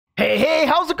Hey,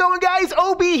 how's it going, guys?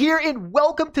 OB here, and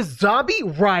welcome to Zombie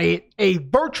Riot, a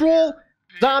virtual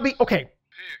zombie. Okay.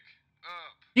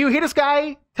 Do you hear this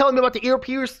guy telling me about the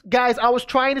earpiece? Guys, I was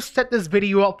trying to set this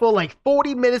video up for like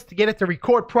 40 minutes to get it to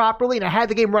record properly, and I had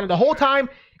the game running the whole time.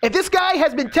 And this guy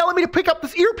has been telling me to pick up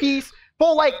this earpiece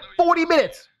for like 40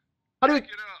 minutes. How do we?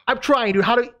 I'm trying, dude.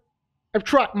 How do? I'm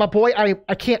trying, my boy.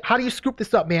 I can't. How do you scoop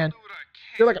this up, man?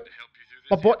 You're like,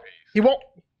 my boy.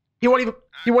 He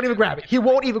won't even grab it. He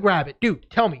won't even grab it. Dude,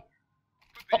 tell me.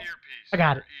 Put the earpiece. I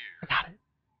got it. I got it.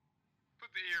 Put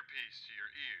the earpiece to your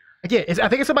ear. I get it. I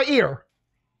think it's in my ear.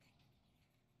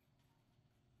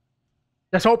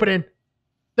 That's opening.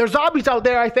 There's zombies out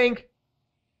there, I think.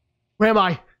 Where am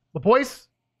I? My boys?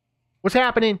 What's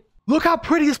happening? Look how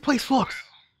pretty this place looks.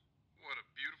 What a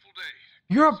beautiful day.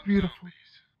 You're beautiful.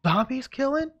 Zombies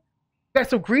killing? Got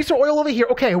some grease or oil over here.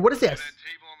 Okay, what is this? That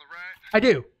table on the right? I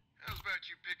do. How's about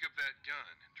you pick up that gun?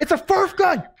 It's a Nerf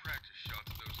gun. Practice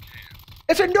shots of those cans.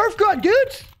 It's a Nerf gun,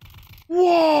 dudes.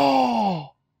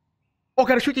 Whoa. Oh,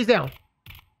 gotta shoot these down.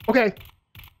 Okay.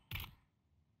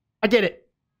 I get it.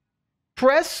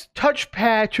 Press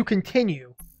touchpad to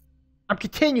continue. I'm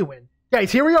continuing.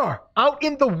 Guys, here we are. Out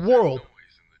in the world.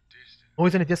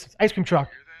 Always in the distance. Ice cream truck.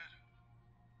 Hear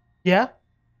that? Yeah?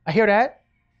 I hear that.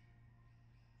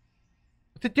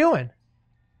 What's it doing?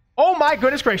 Oh my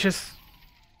goodness gracious.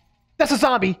 That's a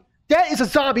zombie. That is a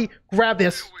zombie. Grab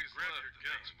this. Always love your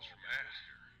baseball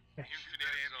bat. Infinite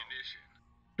ammunition.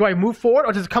 Do I move forward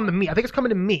or does it come to me? I think it's coming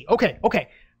to me. Okay, okay.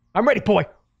 I'm ready, boy.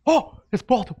 Oh, it's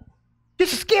Baltimore.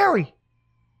 This is scary.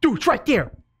 Dude, it's right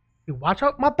there. Dude, watch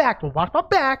out my back. Watch my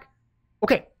back.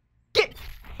 Okay. Get.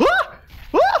 Ah!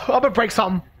 Ah! I'm gonna break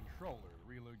something. Controller,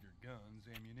 reload your guns,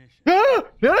 ammunition. Ah!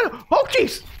 Ah! Oh,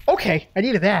 jeez. Okay, I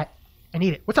needed that. I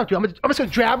need it. What's up, dude? I'm just gonna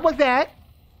grab like that.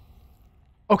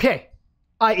 Okay.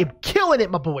 I am killing it,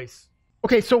 my boys.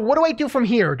 Okay, so what do I do from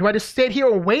here? Do I just sit here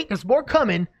and wait? There's more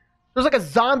coming. There's like a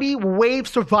zombie wave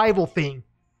survival thing.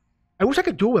 I wish I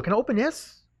could do it. Can I open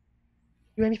this?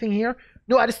 Do anything here?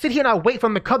 No, I just sit here and I wait for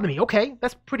them to come to me. Okay,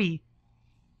 that's pretty.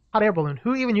 Hot air balloon.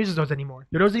 Who even uses those anymore?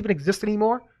 Do those even exist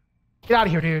anymore? Get out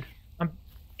of here, dude. I'm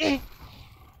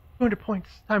 200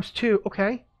 points times 2.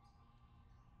 Okay.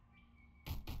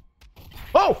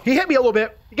 Oh, he hit me a little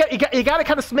bit. You got to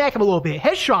kind of smack him a little bit.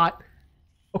 Headshot.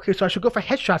 Okay, so I should go for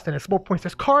headshots then. It's more points.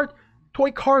 There's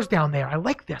toy cars down there. I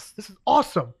like this. This is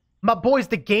awesome. My boys,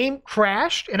 the game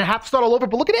crashed and I have to start all over.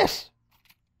 But look at this.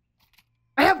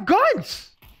 I have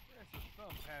guns.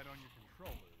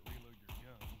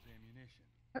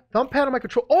 Thumb pad on my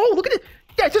control. Oh, look at it.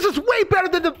 Guys, this is way better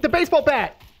than the baseball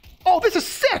bat. Oh, this is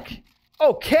sick.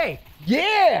 Okay.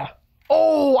 Yeah.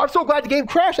 Oh, I'm so glad the game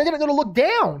crashed. I didn't know to look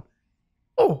down.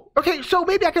 Oh, okay. So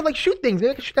maybe I can like shoot things.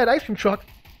 Maybe I can shoot that ice cream truck.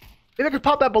 Maybe I can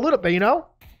pop that balloon up there, you know?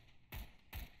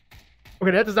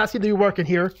 Okay, that does not seem to be working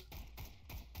here.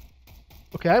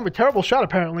 Okay, I'm a terrible shot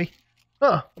apparently.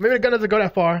 Huh. Maybe the gun doesn't go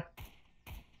that far.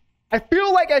 I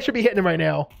feel like I should be hitting him right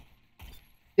now.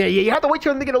 Yeah, you have to wait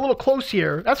till they get a little close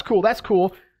here. That's cool, that's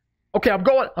cool. Okay, I'm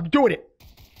doing it.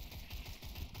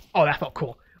 Oh, that felt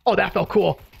cool. Oh, that felt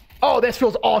cool. Oh, this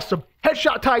feels awesome.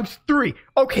 Headshot times 3.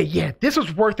 Okay, yeah, this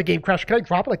was worth the game crash. Can I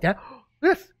drop it like that?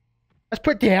 This. Let's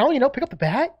put it down, you know, pick up the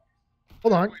bat.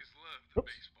 Hold on.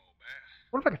 Oops.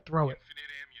 What if I can throw it?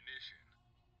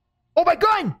 Oh, my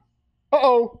gun!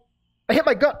 Uh-oh. I hit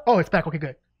my gun. Oh, it's back. Okay,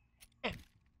 good.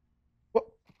 What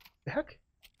the heck?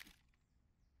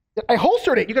 I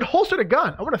holstered it. You can holster the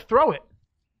gun. I want to throw it.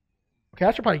 Okay,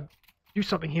 I should probably do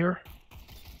something here.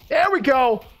 There we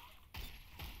go.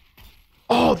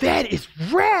 Oh, that is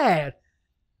rad.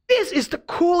 This is the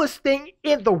coolest thing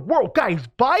in the world. Guys,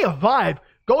 buy a Vive.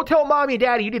 Go tell mommy and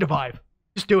daddy you need a Vive.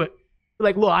 Just do it. Be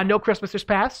like, look, I know Christmas just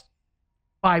passed.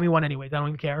 Buy me one anyways. I don't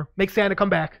even care. Make Santa come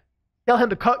back. Tell him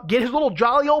to get his little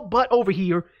jolly old butt over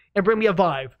here and bring me a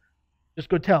Vive. Just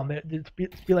go tell him. It'd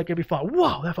be like it'd be fun.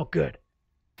 Whoa, that felt good.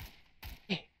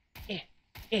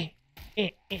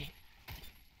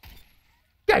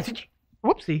 Guys, did you...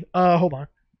 Whoopsie. Hold on.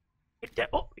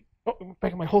 Oh,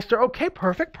 back in my holster. Okay,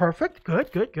 perfect.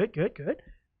 Good.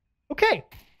 Okay.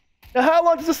 Now, how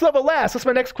long does this level last? That's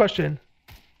my next question.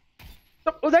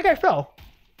 Oh, that guy fell.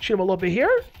 Shoot him a little bit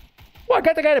here. Well, I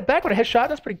got the guy in the back with a headshot.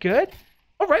 That's pretty good.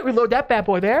 All right, reload that bad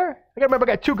boy there. I gotta remember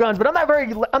I got 2 guns, but I'm not very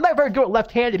good at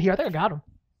left-handed here. I think I got him.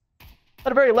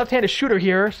 Not a very left-handed shooter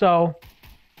here, so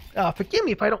forgive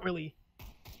me if I don't really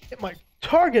hit my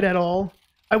target at all.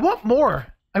 I want more.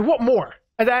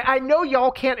 And I know y'all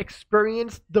can't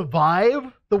experience the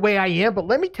Vive the way I am, but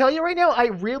let me tell you right now, I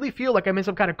really feel like I'm in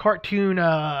some kind of cartoon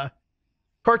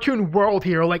world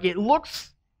here. Like, it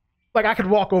looks like I could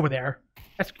walk over there.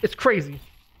 It's crazy.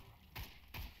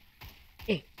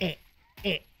 Okay,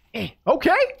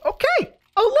 okay.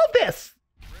 I love this.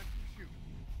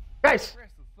 Guys,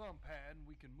 Press the thumb pad and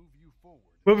we can move you forward.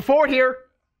 moving forward here.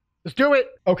 Let's do it.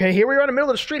 Okay, here we are in the middle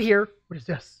of the street here. What is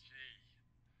this?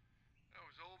 That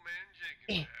was old man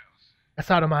Jenkins' house.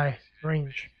 That's out of my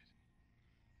range.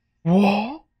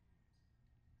 Whoa.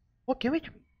 What? Give it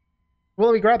to me. Well,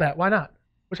 let me grab that. Why not?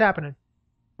 What's happening?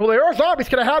 Well, there are zombies.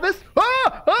 Can I have this?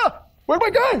 Ah! Ah! Where are my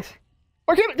guns?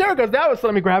 I can't. There it goes. That was.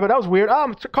 Let me grab it. That was weird.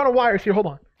 It's kind of wires here. Hold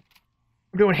on.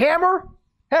 I'm doing hammer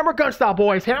gun style,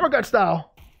 boys. Hammer gun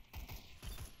style.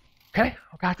 Okay.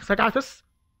 I got this. I got this.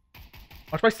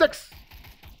 Watch my 6.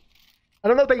 I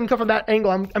don't know if they can come from that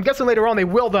angle. I'm guessing later on they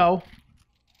will, though.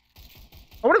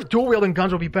 I wonder if dual wielding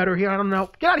guns will be better here. I don't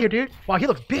know. Get out of here, dude. Wow, he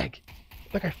looks big.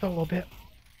 Like I fell a little bit.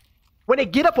 When they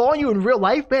get up on you in real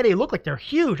life, man, they look like they're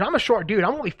huge. I'm a short dude.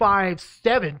 I'm only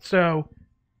 5'7", so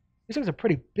these things are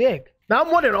pretty big. Now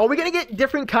I'm wondering, are we gonna get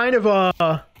different kind of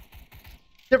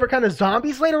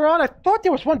zombies later on? I thought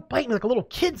there was one biting me, like a little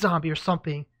kid zombie or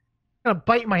something. Kind of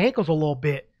biting my ankles a little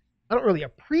bit. I don't really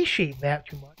appreciate that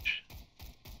too much.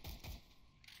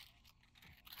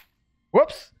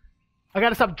 Whoops! I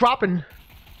gotta stop dropping.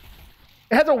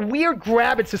 It has a weird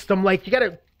grabbing system. Like you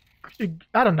gotta,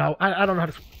 I don't know. I don't know how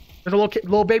to. There's a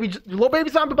little baby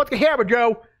zombie about to get hammered,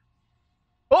 Joe.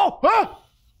 Oh!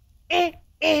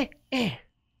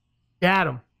 Got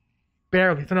him.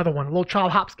 Barely. It's another one. A little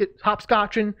child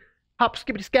hopscotching,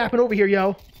 skippity-scapping over here,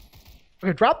 yo.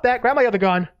 Okay, drop that. Grab my other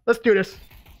gun. Let's do this.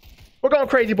 We're going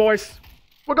crazy, boys.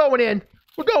 We're going in.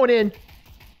 We're going in.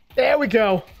 There we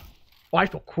go. Oh, I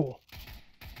feel cool.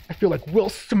 I feel like Will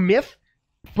Smith,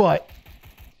 but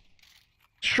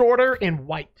shorter and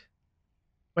white,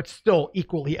 but still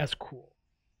equally as cool.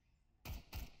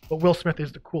 But Will Smith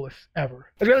is the coolest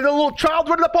ever. I got a little child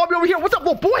running up on me over here. What's up,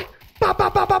 little boy? Ba,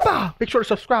 ba, ba, ba, ba. Make sure to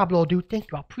subscribe, little dude.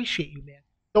 Thank you. I appreciate you, man.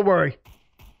 Don't worry.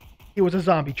 He was a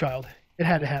zombie child. It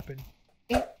had to happen.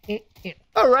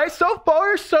 All right, so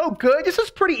far, so good. This is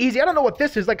pretty easy. I don't know what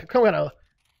this is. Like, come on,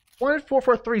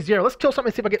 14430. Let's kill something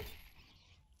and see if I get...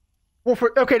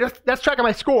 Okay, that's tracking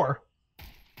my score.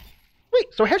 Wait,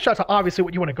 so headshots are obviously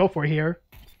what you want to go for here.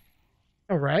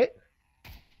 All right.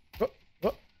 Here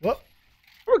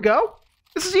we go.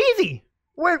 This is easy.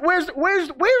 Where's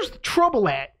the trouble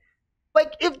at?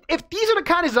 Like, if these are the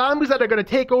kind of zombies that are going to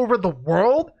take over the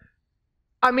world,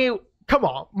 I mean, come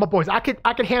on, my boys. I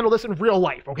could handle this in real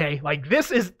life, okay? Like,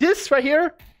 this right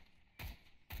here,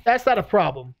 that's not a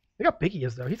problem. Look how big he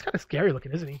is, though. He's kind of scary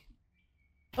looking, isn't he?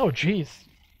 Oh, jeez.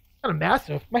 Kind of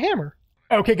massive. My hammer.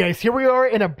 Okay, guys, here we are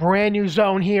in a brand new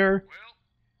zone here. Well,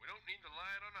 we don't need the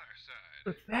light on our side.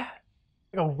 What's that?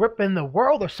 Like a rip in the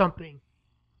world or something.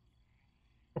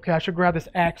 Okay, I should grab this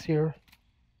axe here.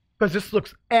 Because this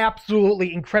looks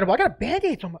absolutely incredible. I got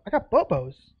band-aids on my... I got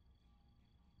bobos.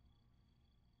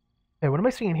 Hey, what am I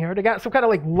seeing here? They got some kind of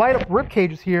like light up rib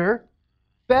cages here.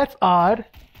 That's odd.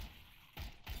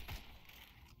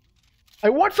 I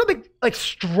want something like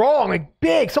strong, like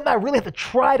big, something I really have to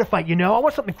try to fight, you know? I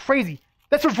want something crazy.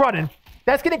 That's what's running.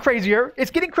 That's getting crazier.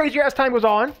 It's getting crazier as time goes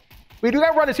on. We do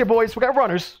got runners here, boys. We got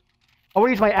runners. I want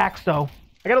to use my axe, though.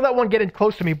 I gotta let one get in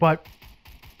close to me, but...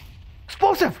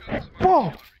 Explosive!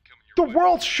 Whoa! The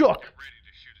world shook!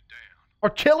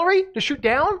 Artillery to shoot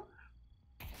down?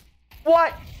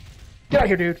 What? Get out of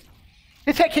here, dude.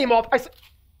 His head came off. I said...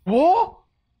 Whoa?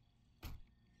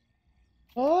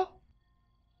 Huh?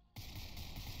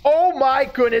 Oh my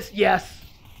goodness, yes.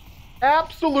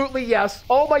 Absolutely yes.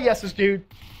 All my yeses, dude.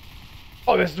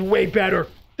 Oh, this is way better.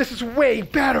 This is way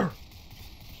better.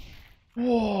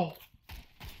 Whoa.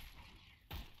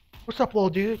 What's up, little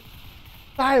dude?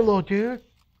 Hi, little dude.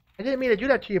 I didn't mean to do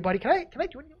that to you, buddy. Can I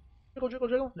do anything? Jiggle, jiggle,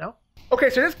 jiggle? No?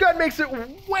 Okay, so this gun makes it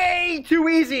way too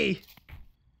easy.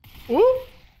 Ooh.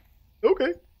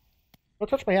 Okay. Don't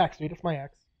touch my axe, dude. It's my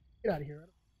axe. Get out of here.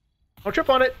 Don't trip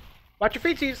on it. Watch your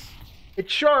feetsies.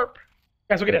 It's sharp.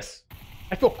 Guys, look at this.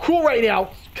 I feel cool right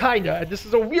now. Kinda. This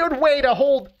is a weird way to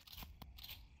hold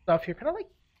stuff here. Can I like...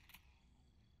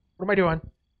 What am I doing?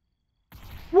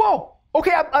 Whoa!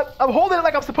 Okay, I'm holding it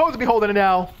like I'm supposed to be holding it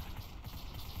now.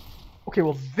 Okay,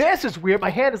 well, this is weird. My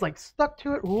hand is like stuck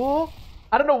to it. Ooh.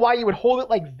 I don't know why you would hold it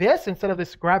like this instead of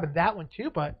this grabbing that one too,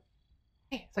 but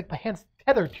it's like my hand's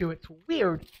tethered to it. It's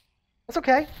weird. That's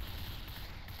okay.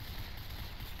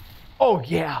 Oh,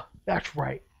 yeah. That's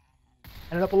right.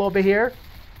 End it up a little bit here.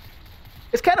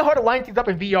 It's kind of hard to line things up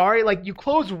in VR. Like, you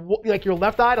close like your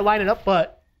left eye to line it up,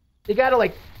 but you gotta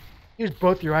like use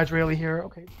both your eyes really here.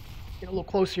 Okay, get a little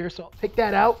close here, so I'll take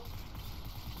that out.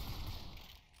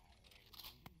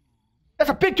 That's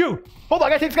a big dude. Hold on, I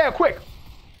gotta take this guy out quick.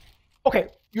 Okay,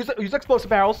 use explosive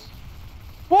barrels.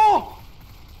 Whoa!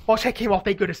 Oh, his head came off.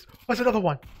 Thank goodness. What's another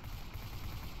one?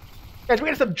 Guys, we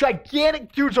got some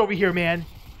gigantic dudes over here, man.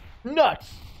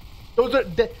 Nuts. Those are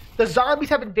the zombies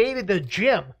have invaded the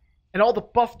gym, and all the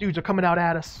buff dudes are coming out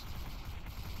at us.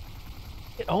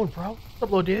 Get owned, bro. What's up,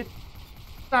 little dude?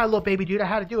 Not a little baby dude. I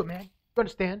had to do it, man. You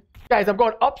understand? Guys, I'm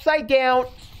going upside down,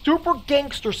 super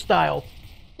gangster style.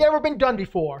 Never been done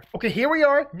before. Okay, here we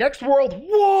are. Next world.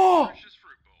 Whoa!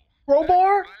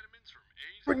 Crowbar?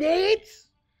 Grenades?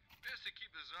 Best to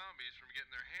keep the zombies from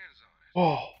getting their hands on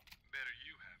it. Oh. Better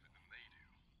you have it than they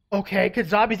do. Okay, could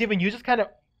zombies even use this kind of...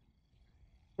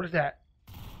 What is that?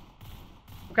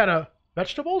 What kind of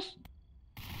vegetables?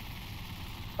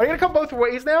 Are you gonna come both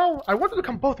ways now? I want them to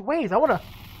come both ways. I want a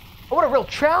real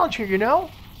challenge here, you know?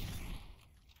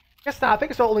 Guess not. I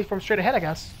think it's only from straight ahead, I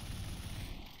guess.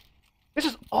 This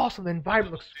is awesome. The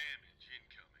environment looks...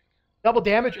 Double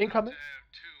damage incoming?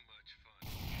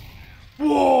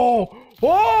 Whoa!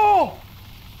 Whoa!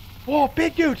 Whoa,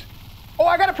 big dudes! Oh,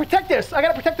 I gotta protect this! I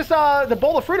gotta protect this, the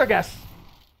bowl of fruit, I guess.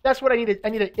 That's what I need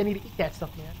to eat that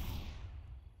stuff, man.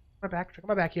 Check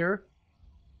my back here.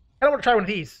 I don't want to try one of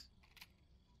these.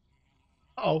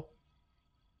 Uh-oh.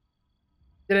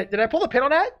 Did I pull the pin on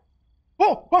that?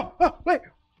 Whoa! Whoa! Oh, wait!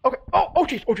 Okay. Oh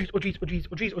jeez! Oh jeez! Oh jeez! Oh jeez!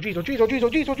 Oh jeez! Oh jeez! Oh jeez! Oh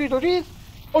jeez! Oh jeez! Oh jeez! Oh jeez!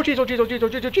 Oh jeez! Oh jeez! Oh jeez! Oh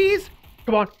jeez! Oh jeez!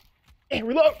 Come on! Hey,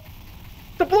 reload!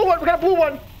 The blue one! We got a blue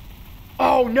one!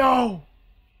 Oh no!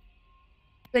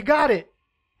 They got it!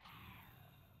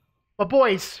 My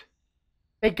boys,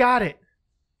 they got it.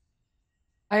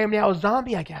 I am now a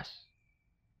zombie, I guess.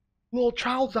 Little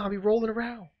child zombie rolling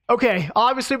around. Okay,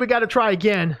 obviously we got to try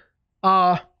again.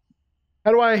 How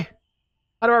do I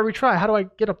retry? How do I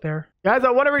get up there? Guys,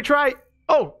 I want to retry.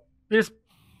 Oh, you just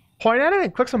point at it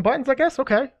and click some buttons, I guess?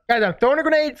 Okay. Guys, I'm throwing a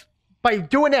grenade by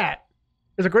doing that.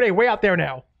 There's a grenade way out there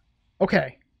now.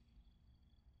 Okay.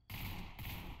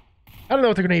 I don't know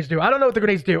what the grenades do. I don't know what the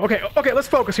grenades do. Okay, let's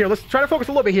focus here. Let's try to focus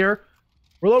a little bit here.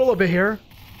 Reload a little bit here.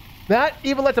 Not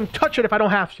even let them touch it if I don't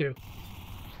have to.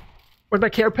 Where's my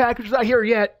care package? It's not here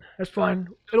yet. That's fine.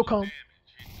 It'll come.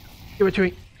 Give it to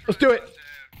me. Let's do it.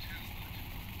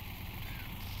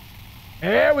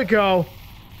 There we go.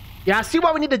 Yeah, I see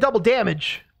why we need the double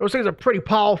damage. Those things are pretty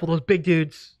powerful, those big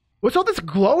dudes. What's all this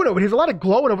glowing over here? There's a lot of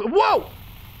glowing over... Whoa!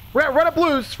 Run of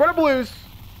blues. Run of blues.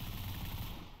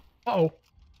 Uh-oh.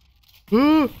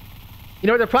 Ooh. You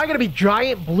know, they're probably going to be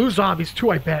giant blue zombies, too,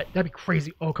 I bet. That'd be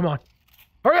crazy. Oh, come on.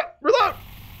 Hurry up. Reload.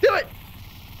 Do it.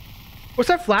 What's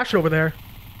that flashing over there?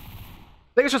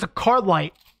 I think it's just a car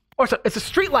light. Oh, it's a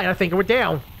street light, I think. It went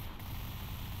down.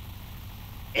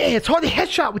 Hey, it's hard to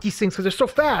headshot with these things because they're so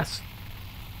fast.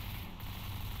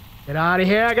 Get out of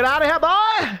here. Get out of here,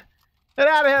 boy. Get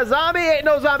out of here, zombie. Ain't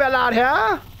no zombie allowed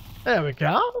here. There we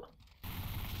go.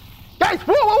 Guys,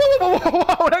 whoa, whoa, whoa, whoa,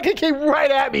 whoa, whoa. That guy came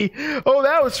right at me. Oh,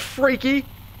 that was freaky.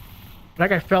 That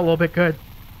guy fell a little bit good.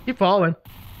 Keep falling.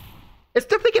 It's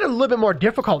definitely getting a little bit more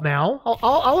difficult now.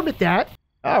 I'll admit that.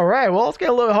 All right, well, it's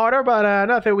getting a little harder, but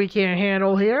nothing we can't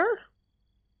handle here.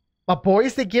 My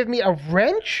boys, they give me a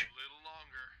wrench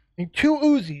and 2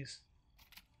 Uzis.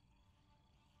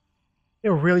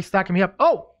 They're really stacking me up.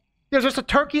 Oh, there's just a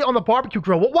turkey on the barbecue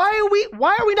grill. Well,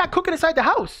 why are we not cooking inside the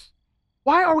house?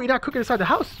 Why are we not cooking inside the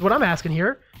house is what I'm asking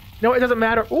here. No, it doesn't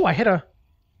matter. Oh, I hit an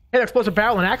explosive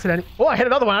barrel in accident. Oh, I hit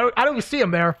another one. I don't even see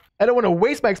them there. I don't want to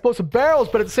waste my explosive barrels,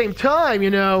 but at the same time, you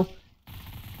know,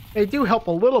 they do help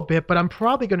a little bit, but I'm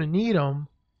probably going to need them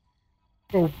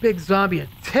for a big zombie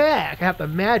attack, I have to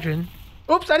imagine.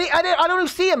 Oops, I don't even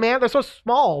see them, man. They're so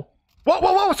small. Whoa,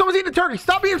 whoa, whoa. Someone's eating the turkey.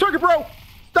 Stop eating the turkey, bro.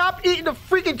 Stop eating the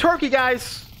freaking turkey,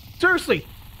 guys. Seriously.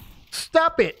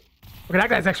 Stop it. Okay, that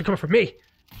guy's actually coming for me.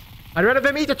 I'd rather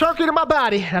them eat the turkey than my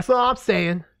body. That's all I'm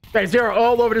saying. Guys, they're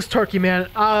all over this turkey, man.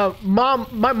 My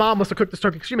mom must have cooked this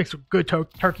turkey because she makes a good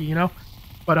turkey, you know?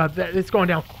 But it's going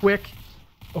down quick.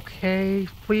 Okay,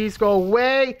 please go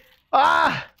away.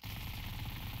 Ah!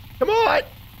 Come on!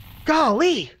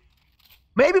 Golly!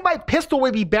 Maybe my pistol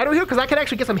would be better here because I could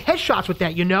actually get some headshots with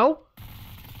that, you know?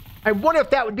 I wonder if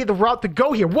that would be the route to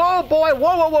go here. Whoa, boy!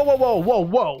 Whoa, whoa, whoa, whoa, whoa, whoa,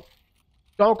 whoa!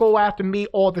 Don't go after me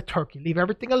or the turkey. Leave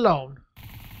everything alone.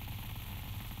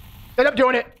 End up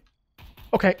doing it.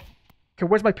 Okay. Okay,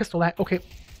 where's my pistol at? Okay.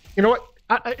 You know what?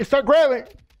 It started grabbing.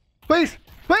 Please.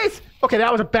 Please. Okay,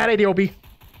 that was a bad idea, Obi.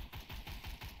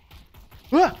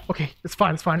 Okay, it's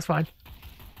fine. It's fine. It's fine.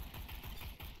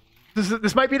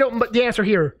 This might be the answer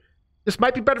here. This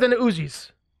might be better than the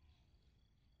Uzis.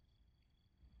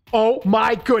 Oh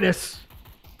my goodness.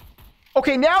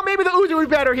 Okay, now maybe the Uzi would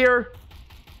be better here.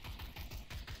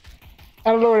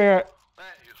 I don't know where they're at. That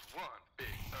is one big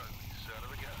ugly son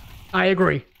of a gun. I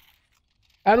agree.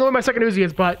 I don't know where my second Uzi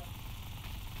is, but...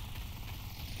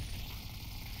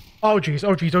 Oh jeez,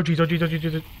 oh jeez, oh jeez, oh jeez, oh jeez, oh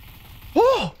jeez.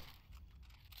 Oh!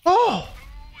 Oh!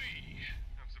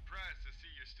 I'm surprised to see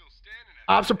you're still standing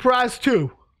out. I'm surprised too.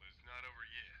 But it's not over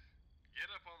yet. Get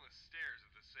up on the stairs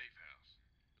of the safe house.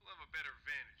 You'll have a better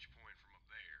vantage point from up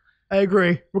there. I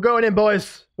agree. We're going in,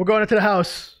 boys. We're going into the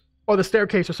house. Or the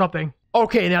staircase or something.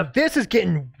 Okay, now this is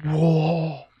getting... Whoa.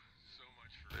 So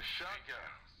much for the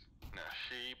shotgun. Now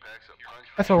she packs a punch.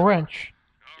 That's a wrench.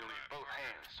 You'll need both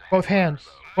hands. Both hands.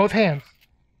 Both hands.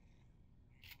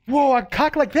 Whoa, I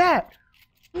cock like that.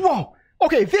 Whoa.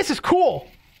 Okay, this is cool.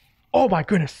 Oh my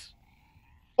goodness.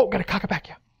 Oh, gotta cock it back,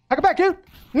 yeah. Cock it back, dude.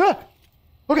 Yeah.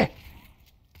 Okay.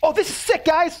 Oh, this is sick,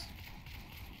 guys.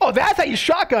 Oh, that's how you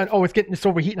shotgun. Oh, it's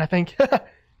overheating, I think.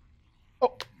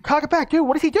 Oh, cock it back, dude.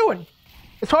 What is he doing?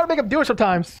 It's hard to make him do it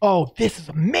sometimes. Oh, this is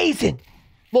amazing.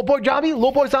 Little boy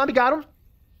zombie got him.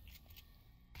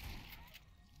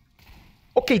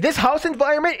 Okay, this house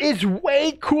environment is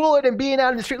way cooler than being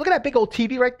out in the street. Look at that big old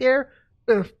TV right there.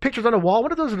 The pictures on the wall.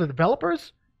 What are those? Are the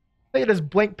developers? I think it is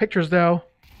blank pictures, though.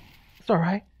 It's all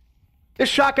right. This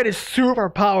shotgun is super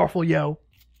powerful, yo.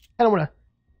 I don't want to...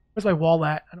 Where's my wall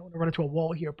at? I don't want to run into a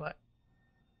wall here, but...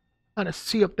 Kind of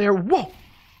see up there. Whoa!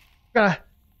 Gotta...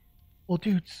 Well,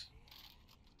 dudes.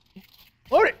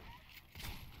 Load it!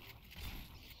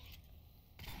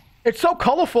 It's so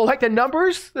colorful. Like, the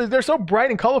numbers, they're so bright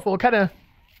and colorful. It kind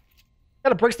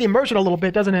of breaks the immersion a little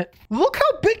bit, doesn't it? Look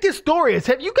how big this door is.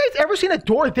 Have you guys ever seen a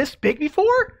door this big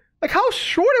before? Like, how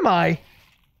short am I?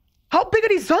 How big are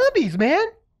these zombies, man?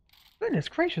 Goodness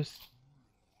gracious.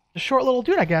 A short little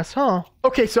dude, I guess, huh?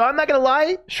 Okay, so I'm not gonna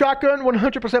lie. Shotgun,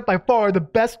 100% by far the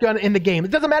best gun in the game.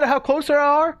 It doesn't matter how close they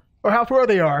are or how far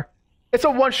they are. It's a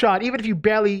one-shot, even if you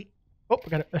barely... Oh,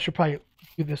 I should probably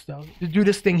do this, though. Do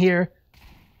this thing here.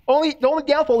 The only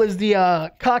downfall is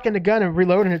the cocking the gun and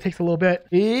reloading. It takes a little bit.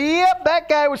 Yep, that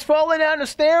guy was falling down the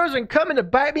stairs and coming to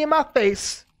bite me in my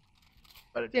face.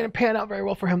 But it didn't pan out very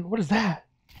well for him. What is that?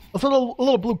 It's a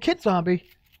little blue kid zombie.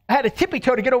 I had to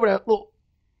tippy-toe to get over that little...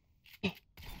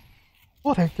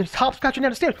 Oh, they're just hopscotching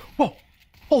down the stairs. Whoa!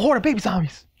 Whole horde of baby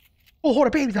zombies. Whole horde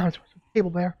of baby zombies.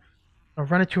 Table there. I'll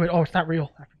run into it. Oh, it's not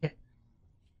real. I forget.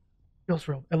 Feels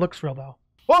real. It looks real, though.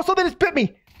 Whoa, something just bit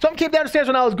me. Something came down the stairs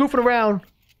when I was goofing around.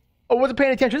 Oh, wasn't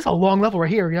paying attention. This is a long level right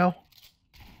here, yo.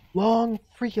 Long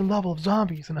freaking level of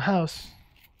zombies in the house.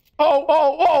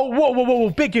 Oh, whoa,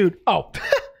 big dude. Oh,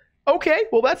 okay.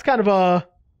 Well, that's kind of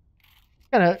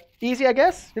easy, I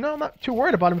guess. You know, I'm not too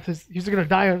worried about him if he's gonna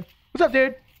die. What's up,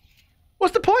 dude?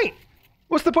 What's the point?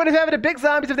 What's the point of having the big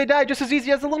zombies if they die just as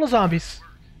easy as the little zombies?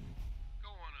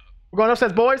 We're going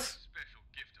upstairs, boys. Special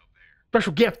gift up there.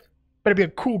 Special gift. Better be a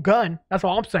cool gun. That's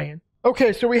all I'm saying.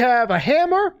 Okay, so we have a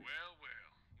hammer. Well,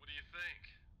 what do you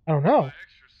think? I don't know. My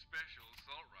extra special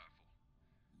assault rifle.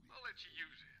 I'll let you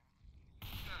use it.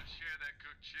 Share that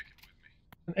cooked chicken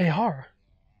with me. An AR.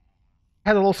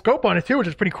 Has a little scope on it too, which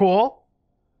is pretty cool.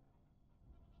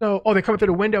 So, oh, they're coming through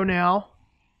the window now.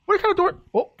 What kind of door?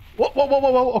 Whoa.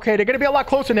 Okay, they're gonna be a lot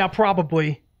closer now,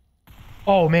 probably.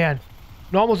 Oh man,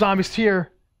 normal zombies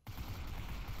here.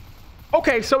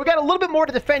 Okay, so we got a little bit more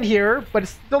to defend here, but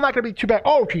it's still not gonna be too bad.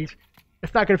 Oh, geez,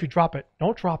 it's not good if you drop it.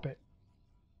 Don't drop it.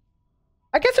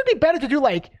 I guess it'd be better to do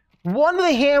like one on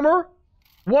the hammer,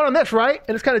 one on this, right?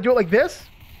 And just kind of do it like this.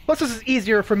 Plus, this is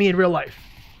easier for me in real life.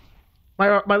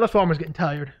 My left arm is getting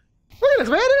tired. Look at this,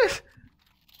 man. It is.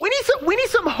 We need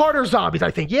some harder zombies,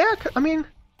 I think. Yeah, I mean,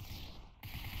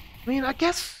 I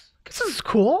guess this is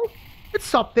cool. It's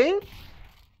something.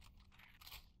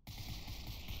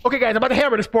 Okay, guys, I'm about to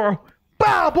hammer this bro.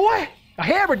 Bow, boy. A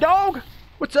hammer, dog.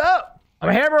 What's up? I'm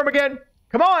gonna hammer him again.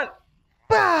 Come on.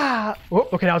 Bah. Oh,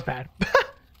 okay, that was bad.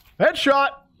 Headshot.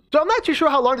 So I'm not too sure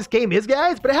how long this game is,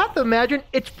 guys, but I have to imagine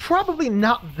it's probably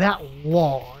not that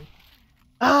long.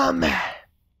 Kind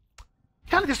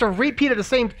of just a repeat of the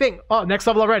same thing. Oh, next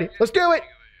level already. Let's do it.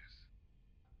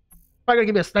 Probably gonna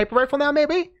give me a sniper rifle now,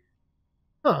 maybe?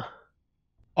 Huh.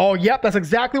 Oh, yep, that's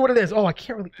exactly what it is. Oh, I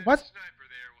can't really... What? That sniper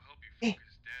there will help you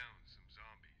focus down some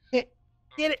zombies.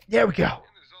 Get it. There we go. And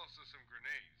there's also some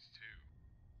grenades, too.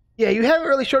 Yeah, you haven't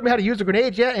really showed me how to use the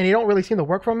grenades yet, and you don't really seem to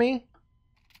work for me.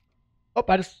 Oh,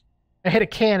 I hit a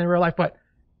can in real life, but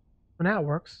for now it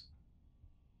works.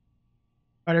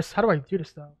 How do I do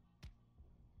this, though?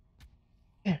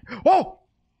 Yeah. Whoa!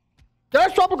 Did I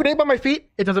just drop a grenade by my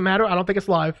feet? It doesn't matter. I don't think it's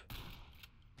live.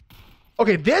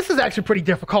 Okay, this is actually pretty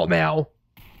difficult now.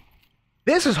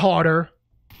 This is harder.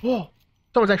 Whoa.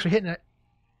 Someone's actually hitting it.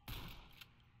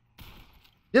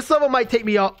 This level might take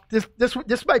me up.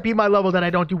 This might be my level that I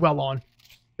don't do well on.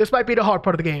 This might be the hard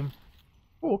part of the game.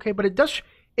 Oh, okay, but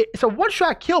it's a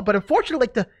one-shot kill, but unfortunately,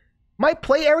 like my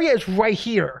play area is right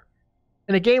here.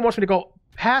 And the game wants me to go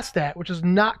past that, which is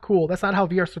not cool. That's not how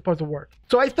VR is supposed to work.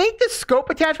 So I think the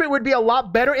scope attachment would be a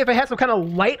lot better if it had some kind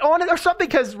of light on it or something,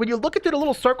 because when you look into the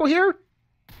little circle here,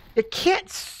 you can't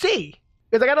see.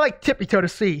 Because I gotta like tippy toe to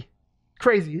see.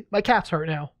 Crazy. My calves hurt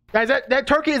now. Guys, that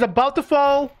turkey is about to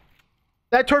fall.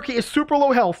 That turkey is super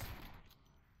low health.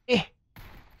 Come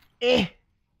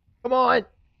on.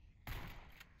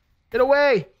 Get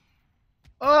away.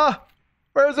 Where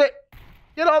is it?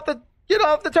 Get off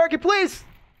the turkey, please.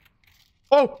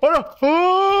 Oh no.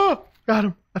 Oh, got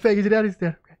him. I figured it out. He's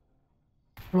dead. Okay.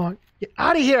 Come on. Get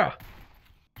out of here.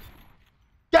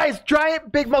 Guys,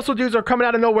 giant big muscle dudes are coming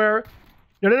out of nowhere.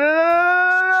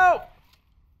 No.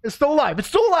 It's still alive. It's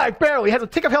still alive, barely. It has a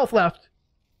tick of health left.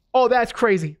 Oh, that's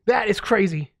crazy. That is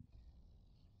crazy.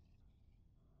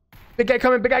 Big guy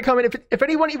coming. If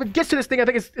anyone even gets to this thing, I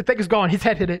think it's gone. His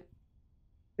head hit it.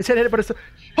 But it's...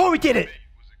 Oh, he did it.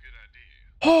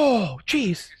 Oh,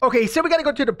 jeez. Okay, so we gotta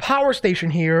go to the power station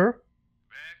here.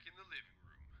 Back in the living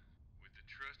room with the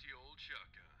trusty old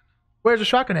shotgun. Where's the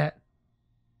shotgun at?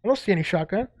 I don't see any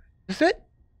shotgun. Is this it?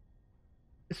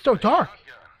 It's so dark.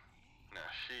 Now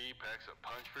she packs a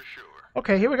punch for sure.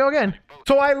 Okay, here we go again.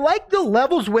 So I like the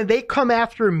levels when they come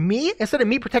after me instead of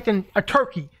me protecting a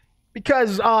turkey,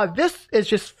 because this is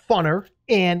just funner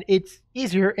and it's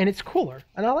easier and it's cooler,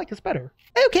 and I like this better.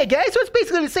 Okay, guys, so it's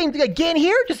basically the same thing again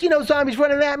here. Just, zombies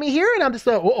running at me here, and I'm just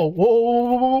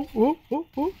whoa. I'm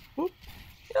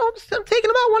taking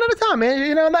them out one at a time,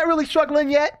 man. I'm not really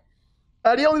struggling yet.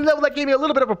 The only level that gave me a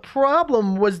little bit of a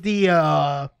problem was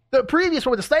the previous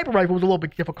one with the sniper rifle was a little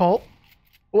bit difficult.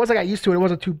 But once I got used to it, it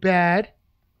wasn't too bad.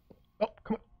 Oh,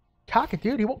 come on. Cock it,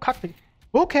 dude. He won't cock me.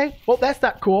 Okay, well, that's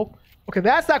not cool. Okay,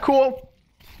 that's not cool.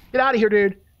 Get out of here,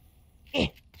 dude.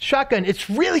 Shotgun, it's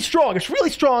really strong,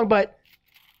 but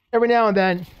every now and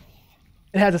then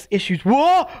it has its issues.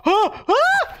 Whoa!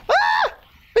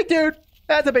 Big dude.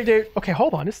 That's a big dude. Okay,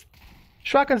 hold on. This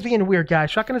shotgun's being weird, guys.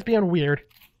 Shotgun is being weird.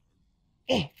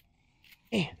 There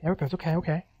it goes.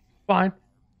 Okay. Fine.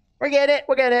 We're getting it.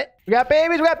 We got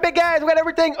babies. We got big guys. We got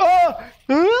everything. Oh,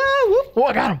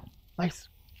 I got him. Nice.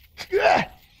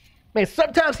 Man,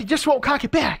 sometimes he just won't cock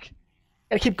it back.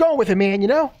 Gotta keep going with it, man, Get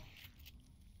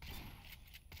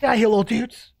out of here, little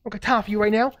dudes. I don't got time for you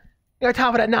right now. You got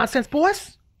time for that nonsense,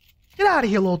 boys? Get out of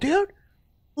here, little dude.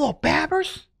 Little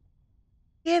babbers.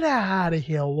 Get out of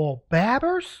here, little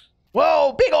babbers.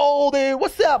 Whoa, big old dude.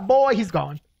 What's up, boy? He's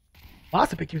gone.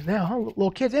 Lots of big dudes now, huh?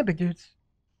 Little kids and big dudes.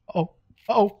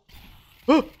 Uh-oh.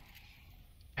 I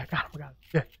got him.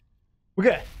 Good. We're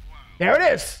good. There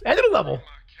it is. End of the level.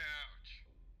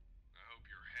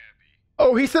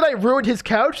 Oh, he said I ruined his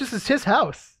couch? This is his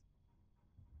house.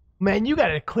 Man, you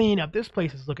gotta clean up. This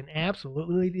place is looking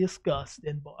absolutely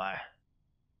disgusting, boy.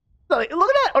 Look at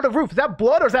that on the roof. Is that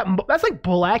blood or is that's like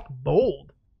black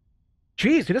mold?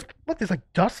 Jeez, dude, there's like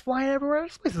dust flying everywhere.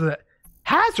 This place is a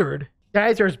hazard.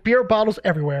 Guys, there's beer bottles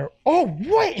everywhere. Oh,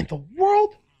 what in the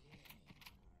world?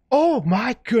 Oh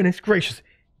my goodness gracious.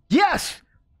 Yes!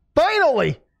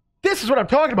 Finally! This is what I'm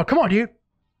talking about. Come on, dude.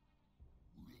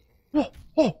 Whoa.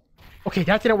 Okay,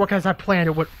 that didn't work as I planned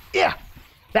it would. Yeah!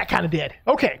 That kind of did.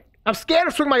 Okay. I'm scared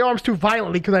of swinging my arms too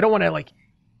violently because I don't want to, like,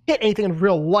 hit anything in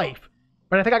real life.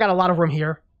 But I think I got a lot of room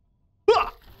here.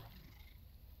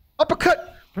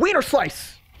 Uppercut! Wiener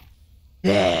slice!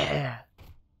 Yeah!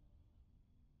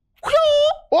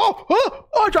 Oh,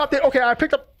 I dropped it. Okay, I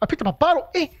picked up a bottle.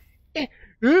 Okay.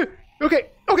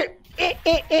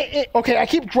 Okay, I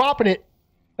keep dropping it.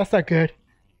 That's not good.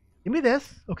 Give me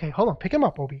this. Okay, hold on. Pick him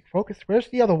up, Obi. Focus. Where's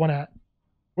the other one at?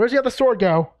 Where's the other sword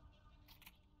go?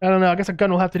 I don't know. I guess a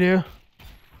gun will have to do.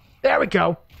 There we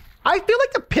go. I feel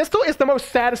like the pistol is the most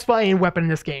satisfying weapon in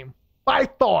this game. By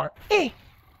far. Can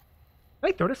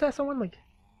I throw this at someone? Like,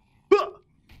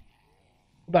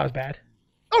 that was bad.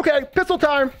 Okay, pistol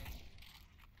time.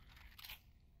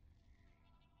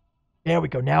 There we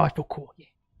go. Now I feel cool. Yeah.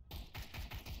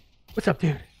 What's up,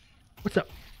 dude? What's up?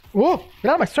 Whoa! Get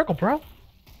out of my circle, bro.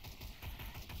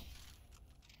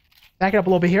 Back it up a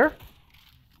little bit here.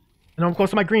 I know I'm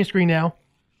close to my green screen now.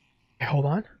 Okay, hold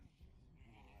on.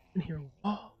 In here.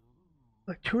 Oh,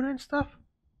 like tuna and stuff.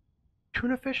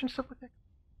 Tuna fish and stuff like that.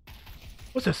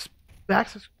 What's this?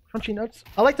 Backs of crunchy nuts.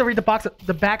 I like to read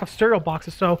the back of cereal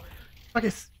boxes, so I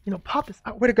guess pop this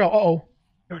out. Way to go! Uh-oh,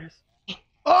 there it is.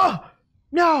 Oh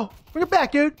no! Bring it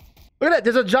back, dude. Look at that.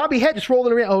 There's a zombie head just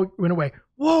rolling around. Oh, it went away.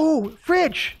 Whoa!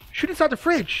 Fridge. Shoot inside the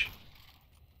fridge.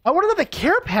 I want another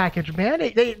care package, man.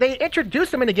 They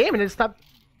introduced them in the game and it stopped.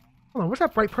 Hold on, what's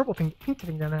that bright purple thing, pink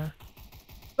thing down there?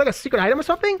 Like a secret item or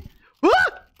something? Ah!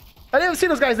 I didn't even see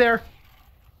those guys there.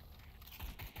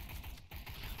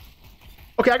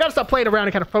 Okay, I gotta stop playing around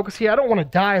and kind of focus here. I don't want to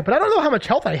die, but I don't know how much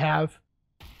health I have.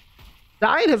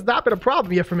 Dying has not been a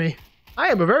problem yet for me. I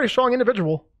am a very strong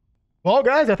individual. Well,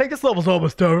 guys, I think this level's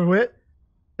almost over with.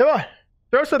 Come on.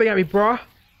 Throw something at me, bro.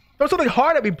 Throw something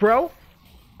hard at me, bro.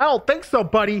 I don't think so,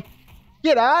 buddy.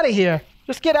 Get out of here.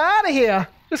 Just get out of here.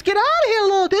 Just get out of here,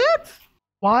 little dude.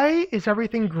 Why is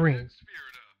everything green?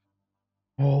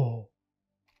 Oh.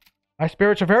 My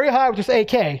spirits are very high with this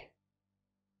AK.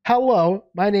 Hello,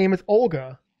 my name is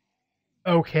Olga.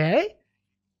 Okay.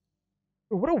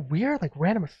 What a weird, like,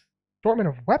 random assortment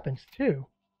of weapons, too.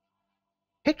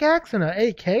 Pickaxe and an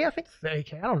AK? I think it's an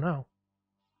AK. I don't know.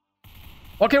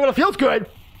 Okay, well, it feels good.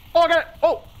 Oh, I got it.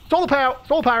 Oh, solar power.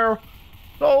 Solar power.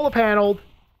 Solar panel.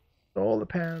 Solar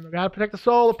panel. Gotta protect the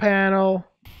solar panel.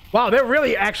 Wow, they're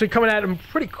really actually coming at him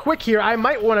pretty quick here. I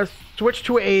might want to switch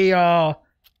to a,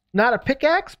 not a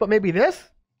pickaxe, but maybe this.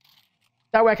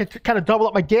 That way I can kind of double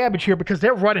up my damage here because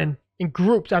they're running in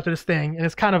groups after this thing. And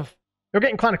it's kind of, they're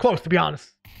getting kind of close, to be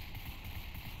honest.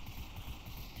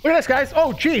 Look at this, guys.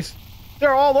 Oh, jeez.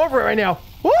 They're all over it right now.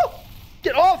 Woo!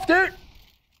 Get off, dude.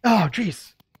 Oh,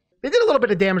 jeez. They did a little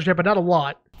bit of damage there, but not a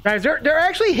lot. Guys, they're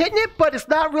actually hitting it, but it's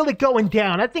not really going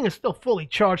down. That thing is still fully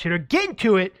charged here. They're getting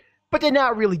to it, but they're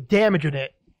not really damaging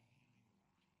it.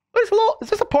 What is, is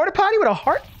this a porta potty with a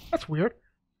heart? That's weird.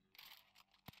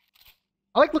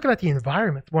 I like looking at the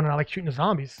environment more than I like shooting the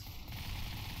zombies.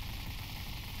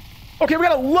 Okay, we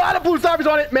got a lot of blue zombies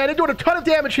on it, man. They're doing a ton of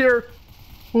damage here.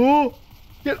 Ooh,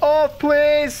 get off,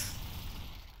 please.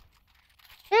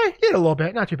 Hit a little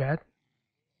bit. Not too bad.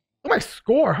 Look at my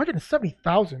score,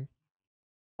 170,000.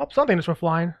 Oh, something is worth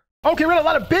flying. Okay, we got a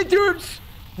lot of big dudes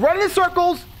running in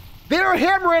circles. They're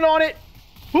hammering on it.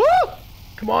 Woo!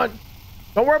 Come on.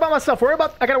 Don't worry about myself. I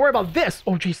gotta worry about this.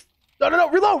 Oh, jeez. No.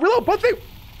 Reload. Both of you.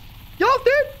 Get off,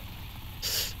 dude.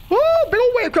 Woo!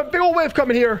 Big old wave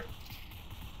coming here.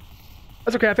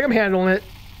 That's okay. I think I'm handling it.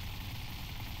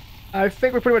 I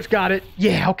think we pretty much got it.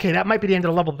 Yeah, okay. That might be the end of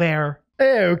the level there.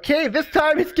 Okay, this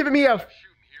time it's giving me a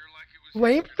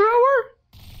flamethrower?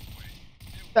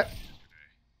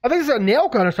 I think it's a nail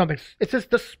gun or something. It says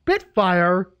the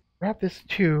Spitfire. Grab this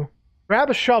too.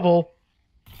 Grab a shovel.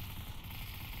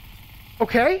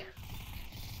 Okay.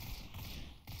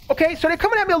 Okay, so they're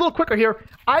coming at me a little quicker here.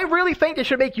 I really think they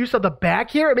should make use of the back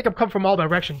here and make them come from all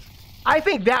directions. I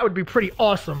think that would be pretty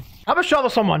awesome. I'm gonna shovel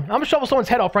someone. I'm gonna shovel someone's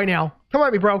head off right now. Come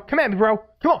at me, bro. Come at me, bro.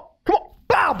 Come on.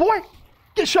 Bow, boy.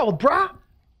 Get shoveled, brah.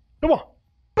 Come on.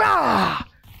 Bah!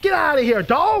 Get out of here,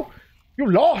 dog.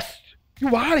 You lost.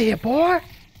 You out of here, boy.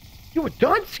 You were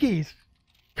done skis.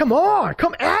 Come on.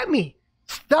 Come at me.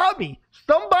 Stop me.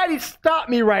 Somebody stop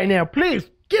me right now, please.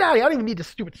 Get out of here. I don't even need this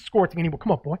stupid score thing anymore.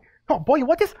 Come on, boy. Come on, boy. You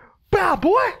want this? Bow,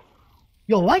 boy.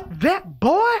 You like that,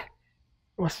 boy?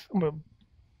 I'm gonna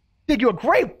dig you a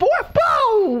grave, boy.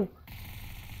 Bow!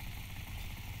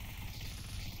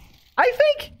 I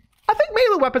think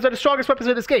melee weapons are the strongest weapons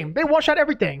in this game. They one-shot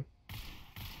everything.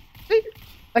 See?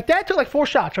 Like that took like 4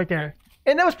 shots right there.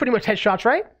 And that was pretty much headshots,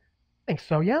 right? I think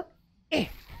so, yeah.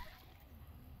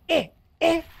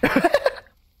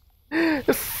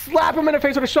 Just slap him in the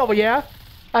face with a shovel, yeah?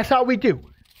 That's how we do.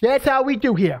 That's how we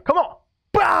do here. Come on.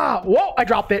 Bah! Whoa, I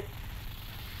dropped it.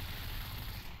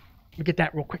 Let me get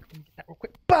that real quick.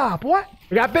 Bah, boy.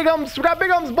 We got big ums,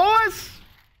 boys.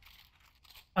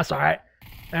 That's all right.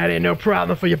 That ain't no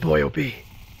problem for your boy OB.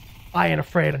 I ain't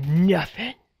afraid of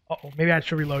nothing. Uh-oh, maybe I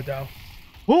should reload though.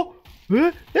 Whoa.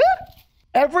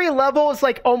 Every level is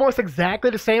like almost exactly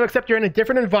the same except you're in a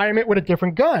different environment with a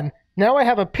different gun. Now I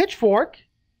have a pitchfork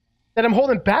that I'm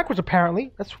holding backwards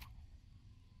apparently. That's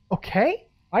okay.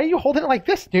 Why are you holding it like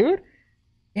this, dude?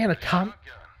 And a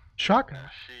shotgun.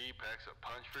 She packs a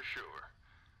punch for sure.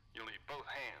 You'll need both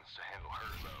hands to handle her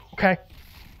though. Okay.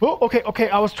 Oh, okay.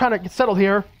 I was trying to get settled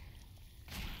here.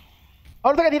 I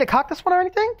don't think I need to cock this one or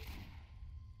anything.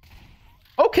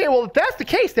 Okay, well if that's the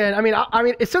case, then I mean,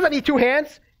 it says I need 2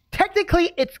 hands.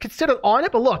 Technically, it's considered on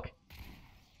it, but look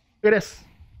at this.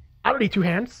 I don't need 2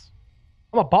 hands.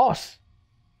 I'm a boss.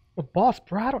 I'm a boss,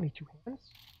 bro. I don't need 2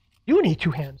 hands. You need 2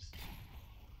 hands.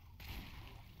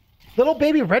 Little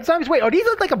baby red zombies. Wait, are these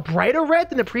like a brighter red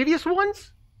than the previous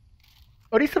ones?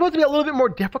 Are these supposed to be a little bit more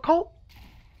difficult?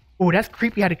 Oh, that's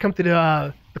creepy how they come to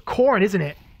the corn, isn't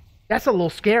it? That's a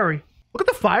little scary. Look at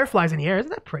the fireflies in the air. Isn't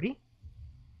that pretty?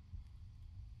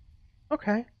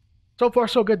 Okay. So far,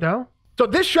 so good, though. So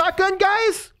this shotgun,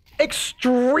 guys,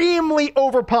 extremely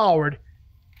overpowered.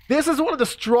 This is one of the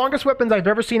strongest weapons I've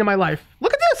ever seen in my life.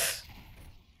 Look at this.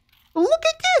 Look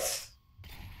at this.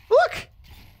 Look.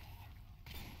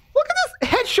 Look at this.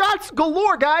 Headshots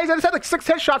galore, guys. I just had like 6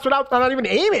 headshots without not even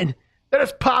aiming. They're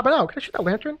just popping out. Can I shoot that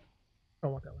lantern? I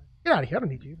don't want that lantern. Get out of here. I don't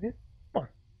need you, man. Come on.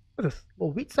 What's this?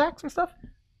 Little wheat sacks and stuff?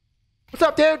 What's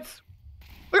up, dudes?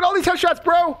 Look at all these headshots,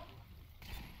 bro.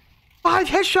 5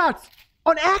 headshots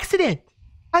on accident.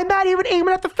 I'm not even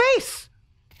aiming at the face.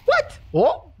 What?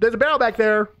 Oh, there's a barrel back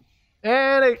there.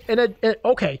 And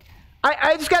okay.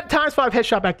 I just got ×5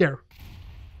 headshot back there.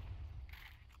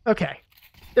 Okay.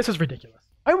 This is ridiculous.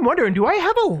 I'm wondering, do I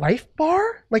have a life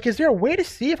bar? Like, is there a way to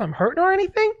see if I'm hurting or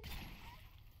anything?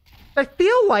 I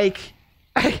feel like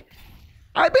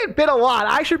I've been bit a lot.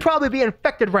 I should probably be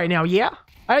infected right now, yeah?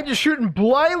 I'm just shooting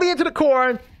blindly into the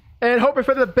corn and hoping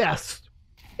for the best.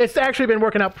 It's actually been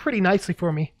working out pretty nicely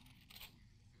for me.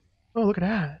 Oh, look at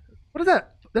that. What is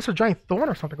that? That's a giant thorn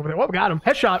or something over there. Oh, we got him.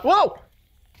 Headshot. Whoa!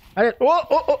 I didn't.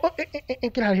 Whoa!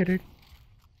 Get out of here, dude.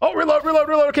 Oh, reload.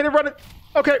 Okay, they're running.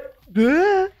 Okay.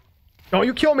 Don't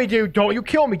you kill me, dude. Don't you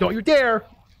kill me. Don't you dare.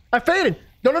 I'm fading.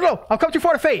 No. I've come too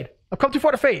far to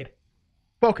fade.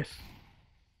 Focus.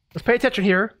 Let's pay attention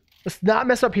here. Let's not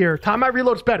mess up here. Time my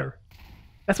reload's better.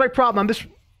 That's my problem. I'm just...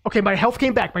 Okay, my health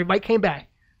came back. My mic came back.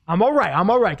 I'm all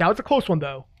right. That was a close one,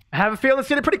 though. I have a feeling it's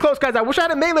getting pretty close, guys. I wish I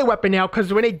had a melee weapon now,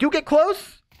 because when they do get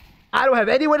close, I don't have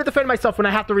any way to defend myself when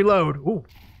I have to reload. Ooh.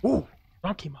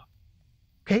 Dog came up.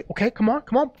 Okay. Come on,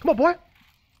 boy.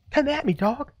 Come at me,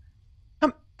 dog.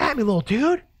 Come at me, little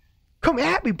dude. Come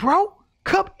at me, bro.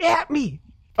 Come at me.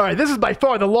 All right, this is by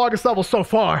far the longest level so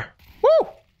far. Woo!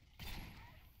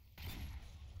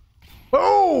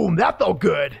 Boom! That felt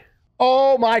good.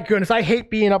 Oh, my goodness. I hate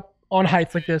being up on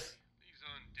heights like this. These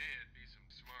undead be some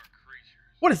smart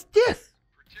creatures. What is this?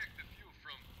 Protect the fuel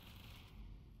from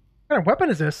What kind of weapon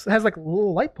is this? It has like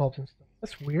little light bulbs and stuff.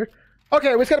 That's weird.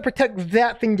 Okay, we just gotta protect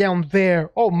that thing down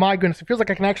there. Oh my goodness, it feels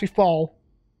like I can actually fall.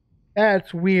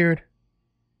 That's weird.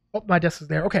 Oh, my desk is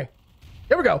there. Okay,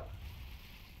 here we go.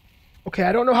 Okay,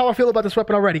 I don't know how I feel about this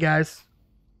weapon already, guys.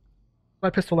 My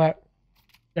pistol at?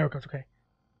 There it goes, okay.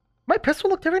 My pistol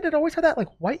look different? Did it always have that like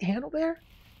white handle there?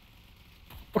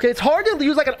 Okay, it's hard to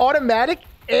use like an automatic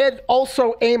and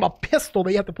also aim a pistol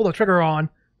that you have to pull the trigger on,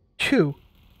 too.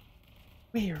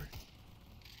 Weird.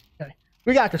 Okay,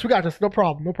 we got this. No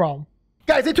problem.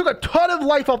 Guys, they took a ton of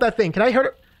life off that thing. Can I hurt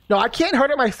it? No, I can't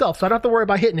hurt it myself, so I don't have to worry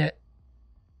about hitting it.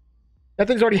 That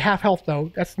thing's already half health,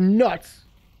 though. That's nuts.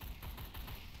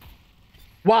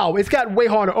 Wow, it's gotten way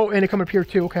harder. Oh, and it come up here,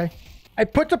 too. Okay. I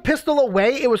put the pistol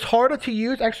away. It was harder to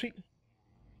use. Actually,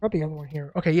 not the other one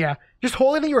here. Okay, yeah. Just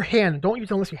hold it in your hand. Don't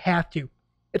use it unless you have to.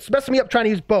 It's messing me up trying to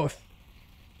use both.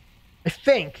 I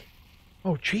think.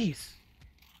 Oh, jeez.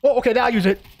 Oh, okay, now I'll use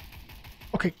it.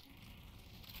 Okay.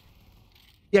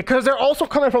 Yeah, because they're also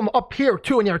coming from up here,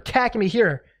 too, and they're attacking me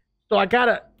here. So I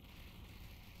gotta...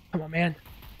 Come on, man.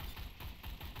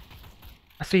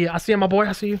 I see you, my boy.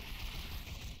 I see you.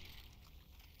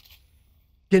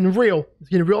 Getting real. It's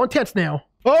getting real intense now.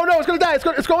 Oh, no, it's gonna die.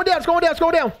 It's going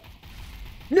down.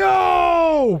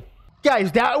 No!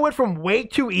 Guys, that went from way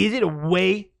too easy to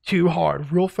way too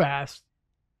hard real fast.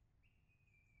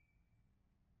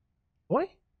 Boy?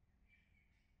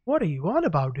 What are you on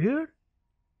about, dude?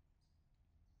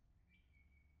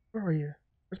 Where are you?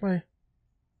 Where's my...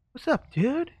 What's up,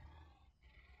 dude?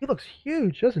 He looks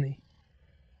huge, doesn't he?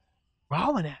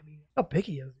 Growling at me. How big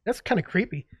he is. That's kind of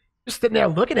creepy. Just sitting there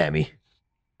looking at me.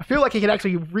 I feel like he could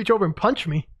actually reach over and punch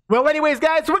me. Well, anyways,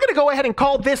 guys, we're going to go ahead and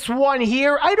call this one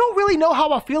here. I don't really know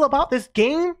how I feel about this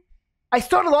game. I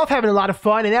started off having a lot of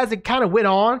fun, and as it kind of went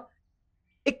on,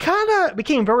 it kind of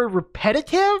became very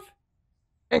repetitive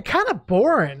and kind of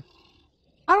boring.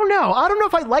 I don't know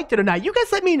if I liked it or not. You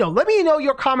guys let me know. Let me know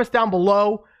your comments down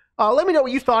below. Let me know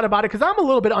what you thought about it, because I'm a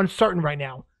little bit uncertain right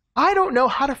now. I don't know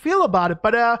how to feel about it,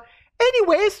 but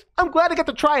anyways, I'm glad I got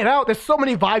to try it out. There's so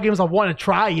many Vive games I want to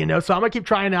try, you know, so I'm going to keep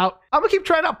trying out. I'm going to keep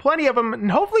trying out plenty of them, and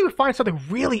hopefully we find something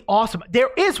really awesome.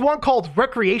 There is one called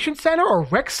Recreation Center or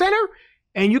Rec Center,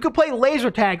 and you can play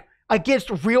laser tag against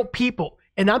real people,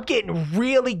 and I'm getting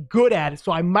really good at it,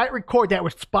 so I might record that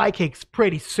with Spy Cakes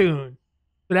pretty soon.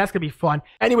 So that's going to be fun.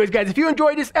 Anyways, guys, if you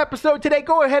enjoyed this episode today,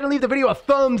 go ahead and leave the video a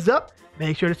thumbs up.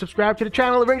 Make sure to subscribe to the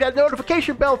channel and ring that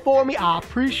notification bell for me. I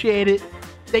appreciate it.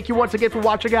 Thank you once again for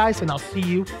watching, guys, and I'll see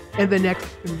you in the next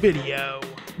video.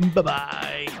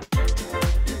 Bye-bye.